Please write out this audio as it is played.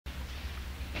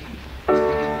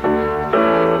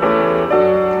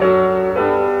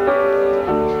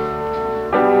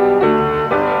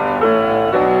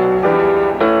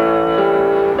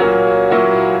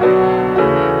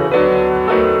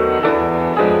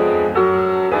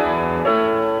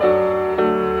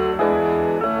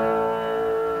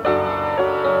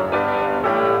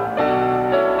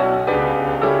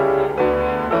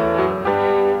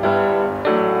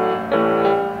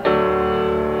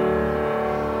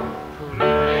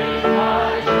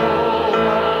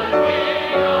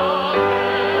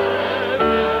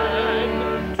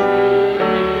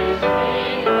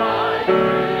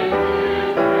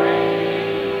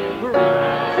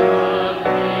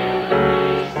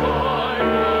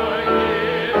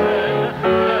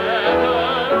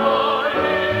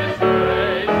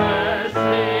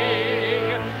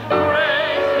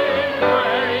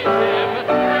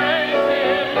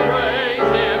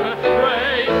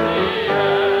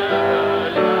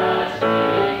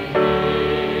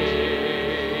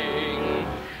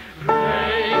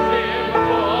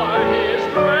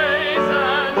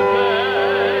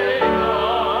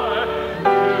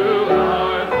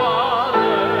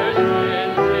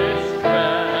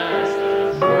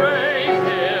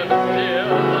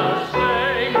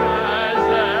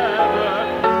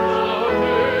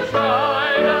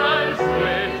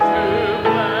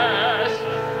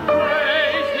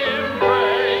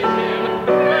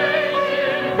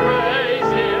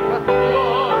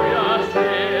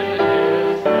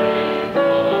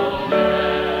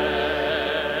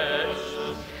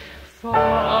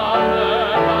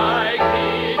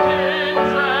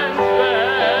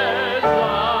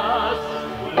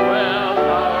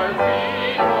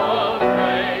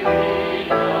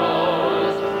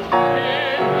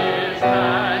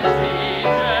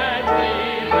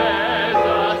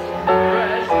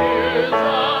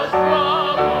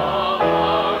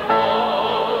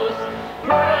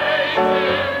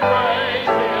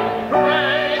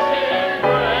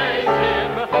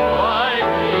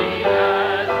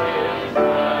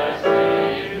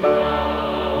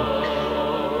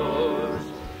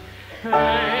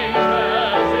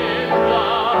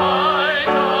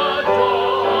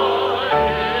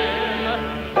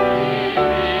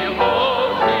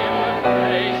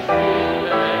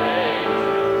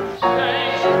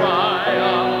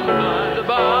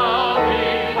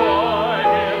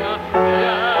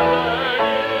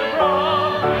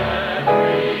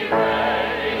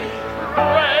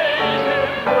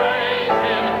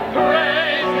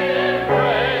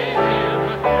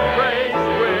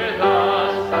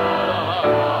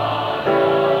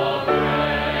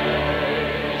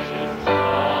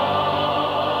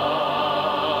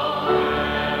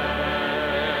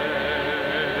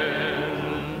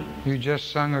You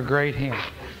just sung a great hymn.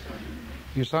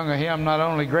 You sung a hymn not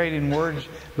only great in words,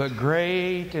 but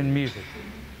great in music.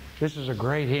 This is a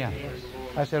great hymn.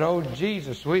 I said, oh,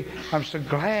 Jesus, I'm so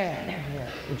glad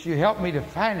that you helped me to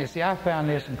find this. See, I found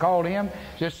this and called him.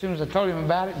 Just as soon as I told him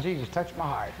about it, Jesus touched my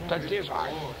heart, touched his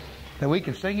heart. That we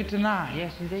could sing it tonight.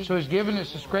 Yes, indeed. So he's given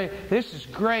us this great. This is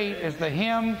great as the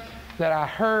hymn that I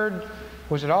heard.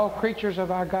 Was it All Creatures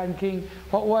of Our God and King?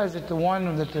 What was it, the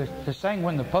one that they sang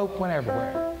when the Pope went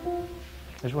everywhere?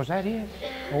 Was that it?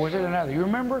 Or was it another? You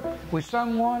remember? We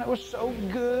sung one. It was so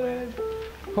good.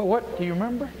 But what? Do you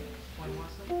remember?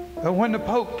 When the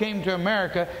Pope came to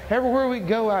America, everywhere we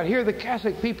go out here, the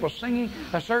Catholic people singing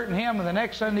a certain hymn, and the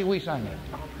next Sunday we sung it.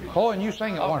 Oh, and you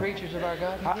sang it All one. Creatures of Our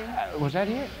God and King? Was that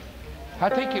it? I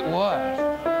think it was.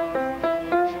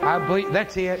 I believe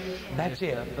that's it. That's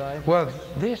it. Well,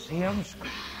 this hymn's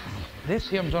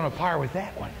on a par with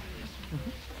that one.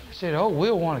 I said, oh,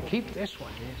 we'll want to keep this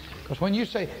one. Because when you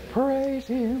say, praise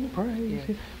Him, praise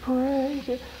Him, praise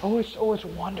Him, it's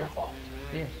wonderful.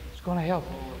 Yes. It's going to help.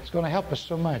 It's going to help us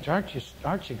so much. Aren't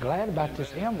you glad about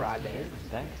this hymn right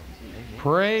there?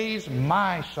 Praise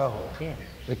my soul,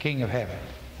 the King of Heaven.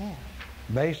 Yeah.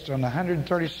 Based on the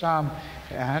 103rd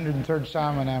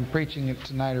Psalm, and I'm preaching it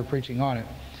tonight, or preaching on it.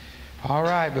 All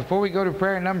right, before we go to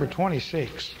prayer number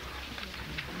 26.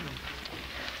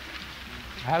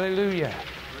 Hallelujah.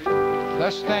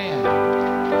 Let's stand.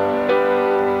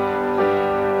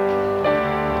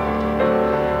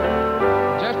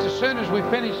 Just as soon as we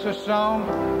finish this song,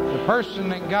 the person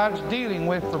that God's dealing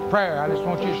with for prayer, I just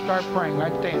want you to start praying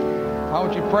right then. I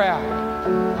want you to pray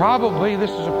out. Probably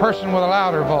this is a person with a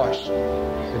louder voice.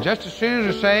 But just as soon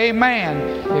as you say amen,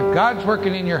 if God's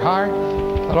working in your heart,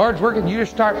 the Lord's working, you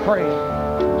just start praying.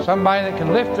 Somebody that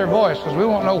can lift their voice, because we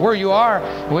won't know where you are.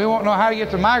 We won't know how to get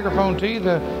the microphone to you.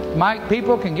 The mic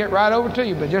people can get right over to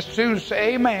you. But just as soon as you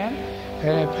say amen,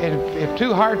 and if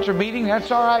two hearts are beating,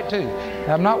 that's all right too.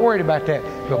 I'm not worried about that.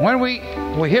 But when we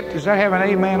hit, does that have an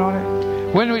amen on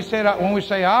it? When we say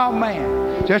oh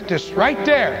man, just this right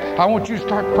there, I want you to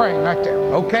start praying right there.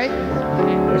 Okay?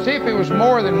 See, if it was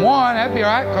more than one, that'd be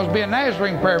all right, because it'd be a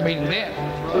Nazarene prayer meeting then.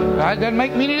 It doesn't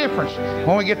make me any difference.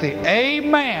 When we get the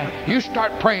amen, you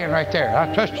start praying right there.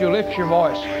 I trust you lift your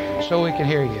voice so we can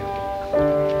hear you.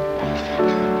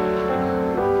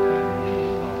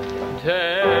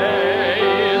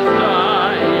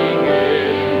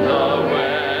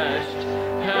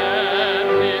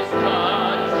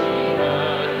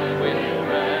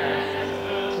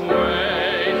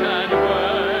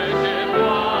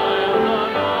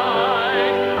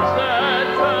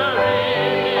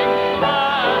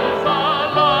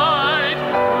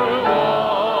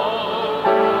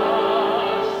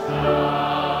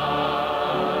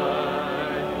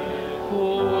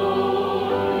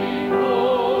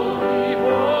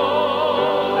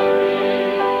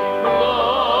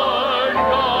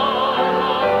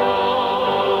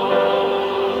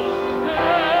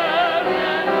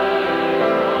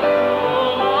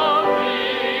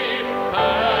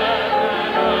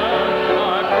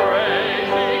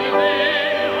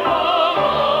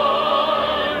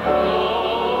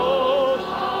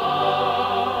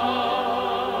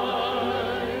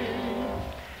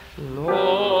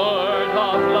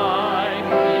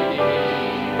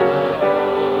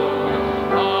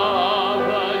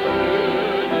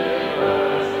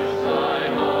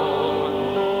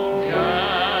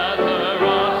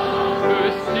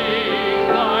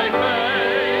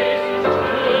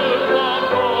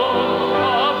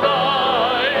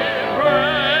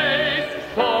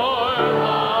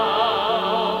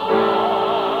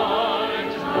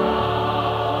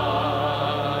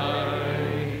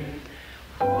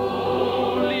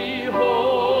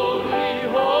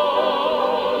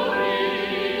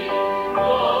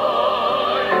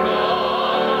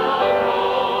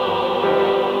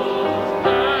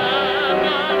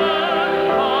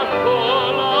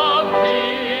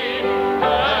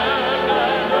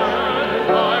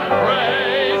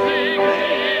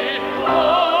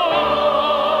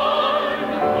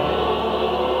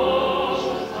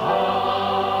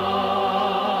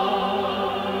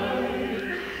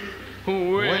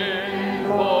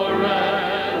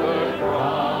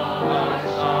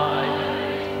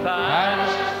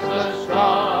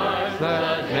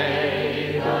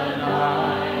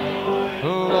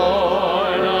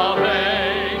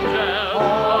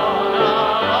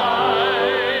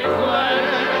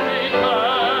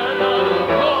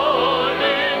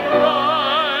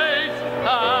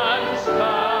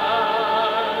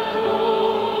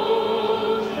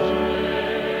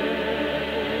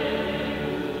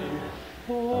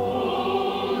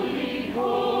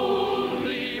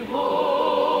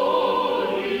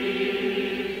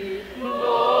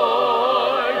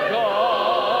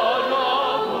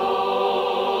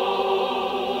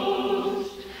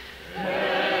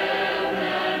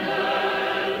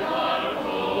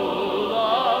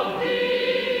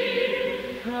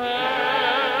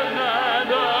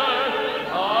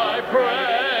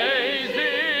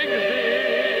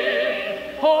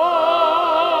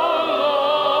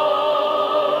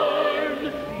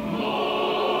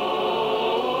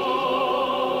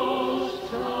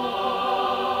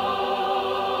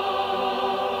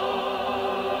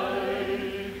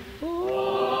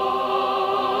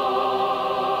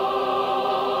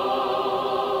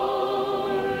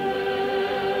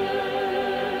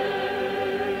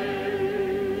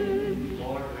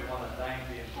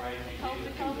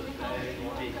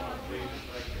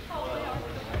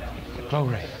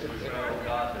 Glory.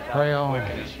 Pray on.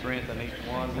 Quicken and strengthen each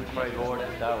one. We pray, Lord,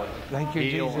 that Thou would Thank you,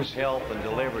 heal Jesus. and help and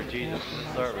deliver Jesus in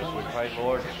the service. We pray,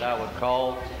 Lord, that Thou would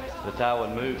call, that Thou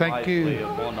would move Thank mightily you.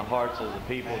 upon the hearts of the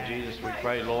people. Jesus, we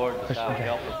pray, Lord, that Thou would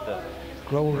help us to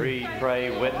Glory. read,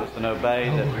 pray, witness, and obey,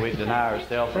 that we deny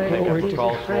ourselves and take Glory up to the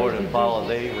cross, Lord, and follow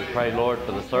Thee. We pray, Lord,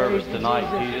 for the service tonight,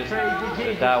 Jesus,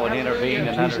 that Thou would intervene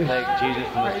and undertake,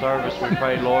 Jesus, in the service. We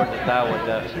pray, Lord, that Thou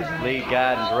would lead,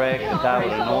 guide, and direct, that Thou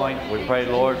would anoint. We pray,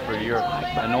 Lord, for Your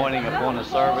anointing upon the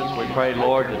service. We pray,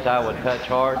 Lord, that Thou would touch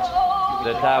hearts,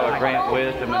 that Thou would grant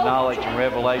wisdom and knowledge and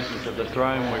revelations of the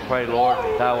throne. We pray, Lord,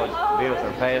 that Thou would be with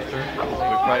our pastor.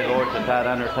 We pray, Lord, that Thou would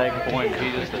undertake for him,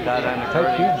 Jesus, that Thou would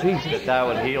undergird him, that Thou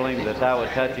would heal him, that Thou would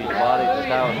touch his body, that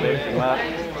Thou would lift him up,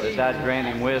 that Thou would grant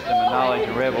him wisdom and knowledge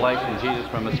and revelation, Jesus,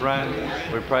 from the throne.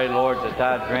 We pray, Lord, that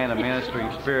Thou would grant a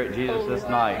ministering spirit, Jesus, this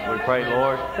night. We pray,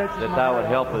 Lord, that Thou would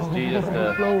help us, Jesus,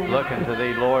 to look unto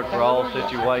Thee, Lord, for all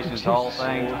situations, all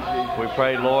things. We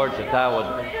pray, Lord, that Thou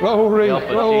would Glory, help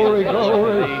us, glory, Jesus, to look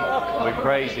glory. to Thee. We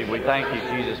praise Thee. We thank You,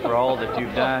 Jesus, for all that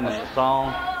You've done in the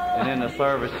song and in the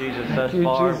service, Jesus, thus you,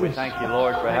 far. Jesus. We thank You,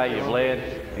 Lord, for how You've led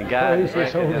and guided and Praise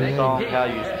His directed in holy the song, name. how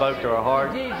You spoke to our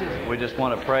hearts. We just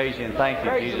want to praise You and thank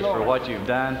You, Jesus, for what You've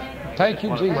done. Thank you,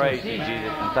 We want to Jesus. praise You,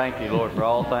 Jesus, and thank You, Lord, for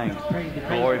all things.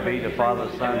 Glory be to Father,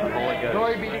 Son, and Holy Ghost.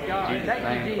 Glory be to God. In Jesus'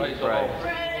 Thank you, name we Jesus. pray.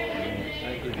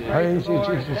 Praise You, Lord.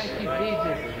 Jesus. Thank you,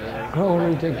 Jesus.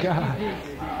 Glory to God.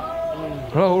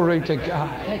 Glory to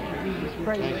God. Thank you, Jesus.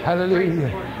 Praise you. Hallelujah.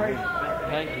 Praise you.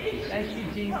 Thank you, Jesus. Thank you,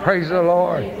 Jesus. Praise the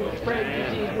Lord. Praise you,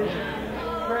 Jesus.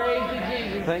 Praise you,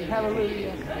 Jesus.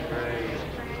 Hallelujah.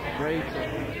 Praise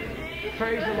you.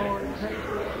 Praise the Lord. Praise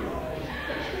the Lord.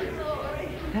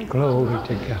 Thank you. Glory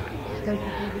to God. Thank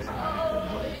you, Jesus.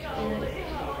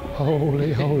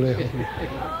 Holy, holy, holy.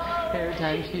 Every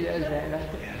time she does that,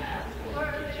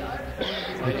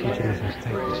 Thank you, Jesus.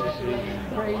 Thank you,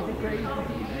 Jesus. praise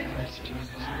you, Jesus.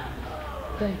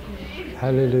 Thank you.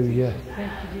 Hallelujah.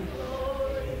 Thank you, Jesus.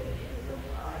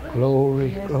 Glory,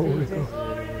 glory,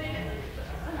 glory.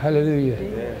 Hallelujah.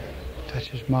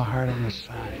 Touches my heart on the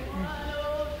side.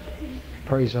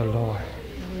 Praise the Lord.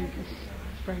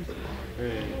 Praise the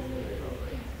Lord.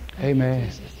 Amen.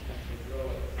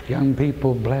 Young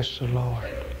people, bless the Lord.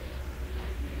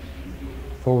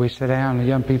 Before we sit down, the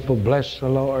young people, bless the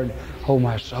Lord, oh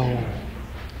my soul.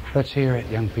 Let's hear it,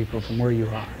 young people, from where you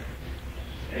are.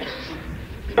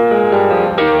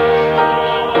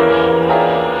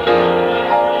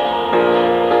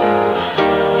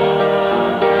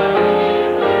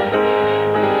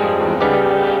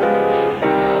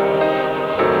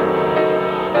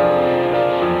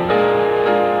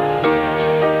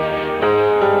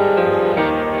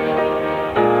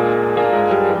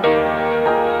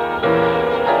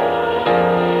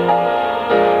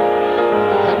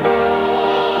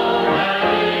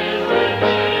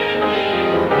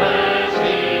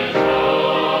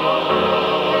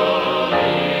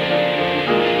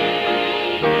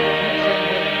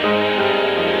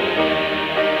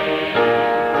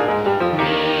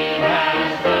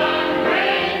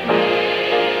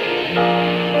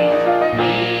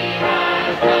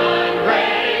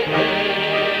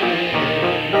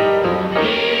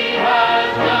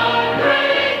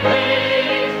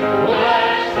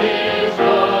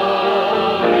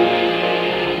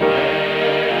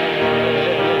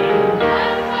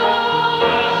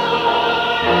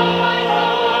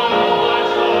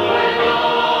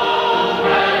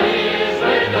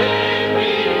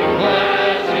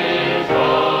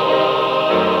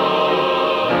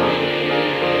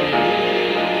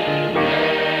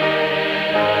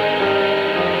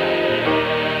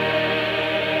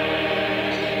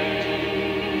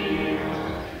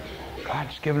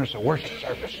 Given us a worship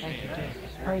service.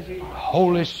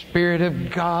 Holy Spirit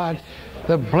of God,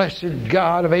 the blessed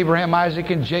God of Abraham, Isaac,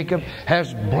 and Jacob,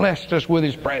 has blessed us with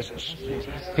His presence.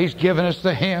 He's given us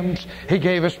the hymns. He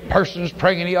gave us persons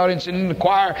praying in the audience and in the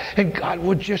choir, and God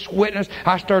would just witness.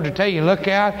 I started to tell you, look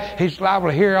out. He's liable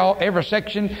to hear every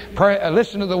section.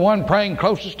 Listen to the one praying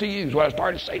closest to you is what I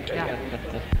started to say to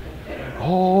you.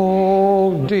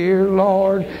 Oh, dear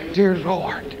Lord, dear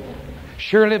Lord.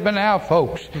 Surely by now,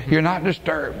 folks, you're not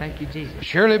disturbed. Thank you, Jesus.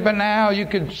 Surely by now you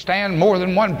could stand more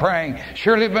than one praying.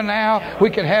 Surely by now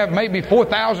we could have maybe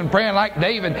 4,000 praying like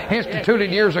David instituted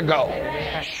years ago.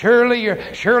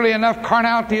 Surely enough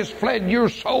carnality has fled your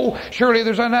soul. Surely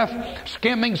there's enough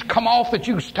skimmings come off that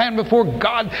you can stand before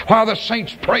God while the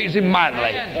saints praise Him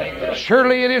mightily.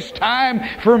 Surely it is time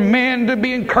for men to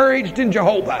be encouraged in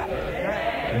Jehovah.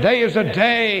 Today is a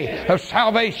day of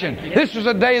salvation. This is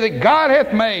a day that God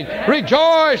hath made.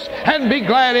 Rejoice and be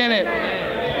glad in it.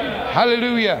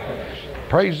 Hallelujah.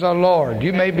 Praise the Lord.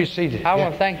 You may be seated. I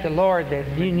want to thank the Lord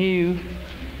that you knew,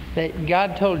 that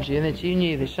God told you, and that you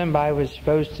knew that somebody was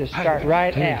supposed to start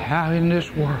right out. How in this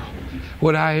world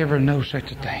would I ever know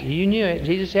such a thing? You knew it.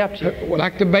 Jesus helped you.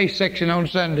 Like the bass section on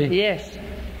Sunday. Yes.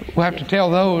 We'll have to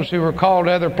tell those who were called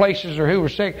to other places or who were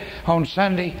sick on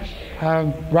Sunday,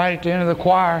 right at the end of the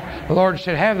choir, the Lord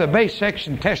said, have the bass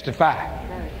section testify.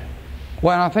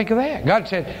 Well, I think of that. God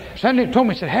said, Sunday told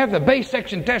me, He said, have the bass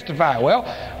section testify. Well,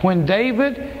 when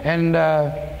David and,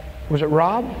 was it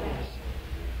Rob?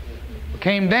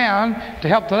 Came down to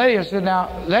help the lady, I said,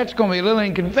 now, that's going to be a little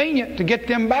inconvenient to get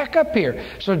them back up here.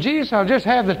 So, Jesus, I'll just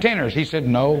have the tenors. He said,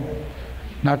 no,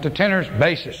 not the tenors,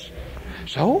 basses.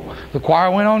 So the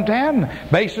choir went on down. The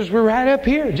basses were right up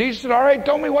here. Jesus said, all right,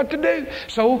 told me what to do.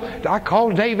 So I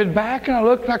called David back, and I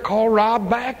looked, and I called Rob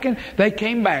back, and they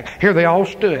came back. Here they all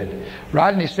stood.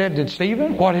 Rodney said to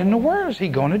Stephen, what in the world is he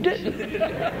going to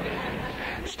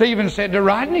do? Stephen said to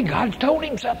Rodney, God's told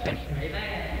him something.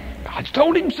 God's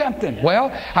told him something.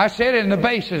 Well, I said, and the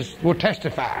basses will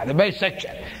testify, the bass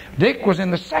section. Dick was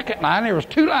in the second line. There was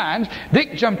 2 lines.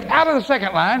 Dick jumped out of the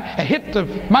second line and hit the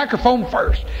microphone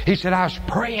first. He said, I was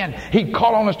praying He'd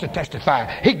call on us to testify.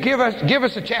 He'd give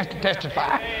us a chance to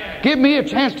testify. Give me a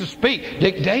chance to speak.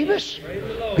 Dick Davis,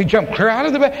 he jumped clear out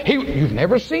of the back. You've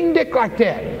never seen Dick like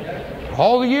that.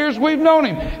 All the years we've known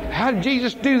him. How did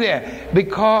Jesus do that?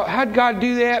 How did God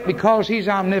do that? Because He's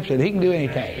omnipotent. He can do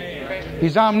anything.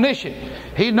 He's omniscient.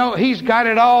 He's got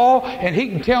it all, and He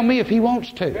can tell me if He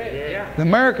wants to. The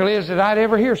miracle is that I'd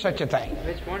ever hear such a thing.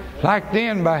 Like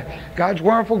then, by God's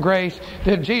wonderful grace,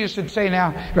 that Jesus would say,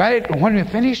 now, right, when we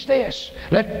finish this,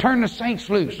 let's turn the saints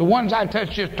loose. The ones I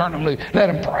touch, just turn them loose. Let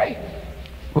them pray.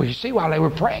 Well, you see, while they were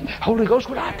praying, Holy Ghost,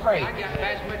 would I pray? I got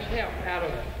as much help out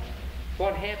of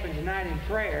what happened tonight in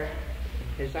prayer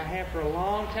as I have for a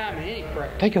long time in any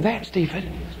prayer. Think of that,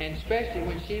 Stephen. And especially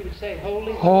when she would say,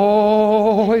 Holy Ghost.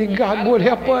 Holy God would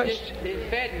help us. It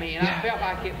fed me, and I felt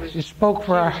like it was. She spoke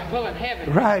for our. Pulling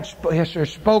heaven. Right, yes, sir.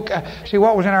 Spoke. See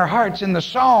what was in our hearts in the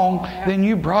song. Then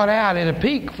you brought out at a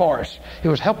peak for us. It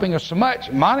was helping us so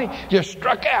much. Monty just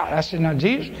struck out. I said, "Now,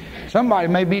 Jesus, somebody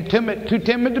may be too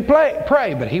timid to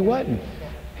pray, but he wasn't.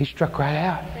 He struck right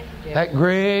out." That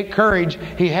great courage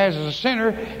he has as a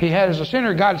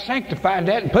sinner, God sanctified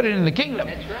that and put it in the kingdom.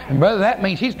 And brother, that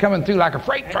means he's coming through like a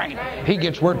freight train. He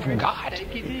gets word from God.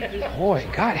 Boy,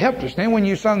 God helped us. Then when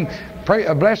you sung,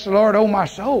 "Bless the Lord, oh my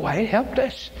soul," it helped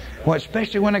us. Well,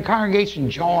 especially when the congregation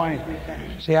joined.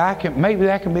 See, maybe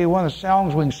that can be one of the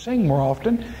songs we can sing more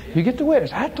often. You get the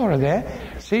witness. I thought of that.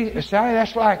 See, Sally,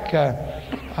 that's like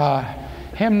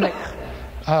hymnic.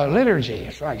 Liturgy.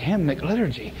 It's like hymnic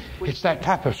liturgy. It's that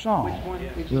type of song.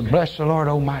 Bless the Lord,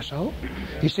 oh my soul.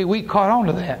 You see, we caught on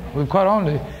to that. We've caught on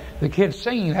to the kids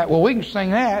singing that. Well, we can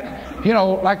sing that,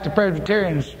 like the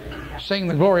Presbyterians sing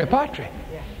the Gloria Patri.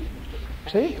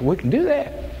 See, we can do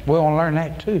that. We want to learn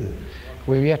that too.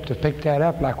 We've yet to pick that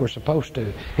up like we're supposed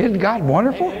to. Isn't God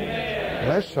wonderful?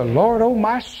 Bless the Lord, oh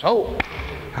my soul.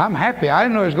 I'm happy. I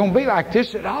didn't know it was going to be like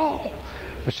this at all.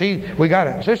 But see, we've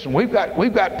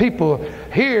got people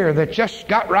here that just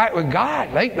got right with God.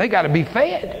 They got to be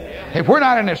fed. If we're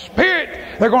not in the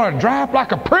Spirit, they're going to dry up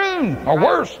like a prune, or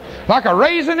worse, like a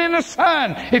raisin in the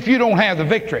sun if you don't have the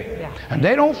victory. And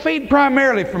they don't feed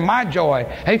primarily from my joy.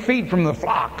 They feed from the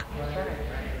flock.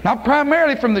 Not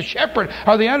primarily from the shepherd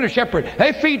or the under shepherd.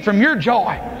 They feed from your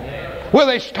joy. Will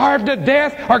they starve to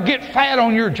death or get fat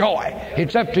on your joy?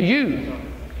 It's up to you.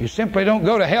 You simply don't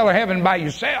go to hell or heaven by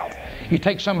yourself. You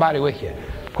take somebody with you.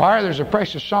 Choir, there's a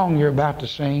precious song you're about to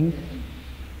sing.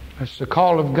 It's the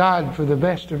call of God for the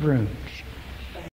best of rooms.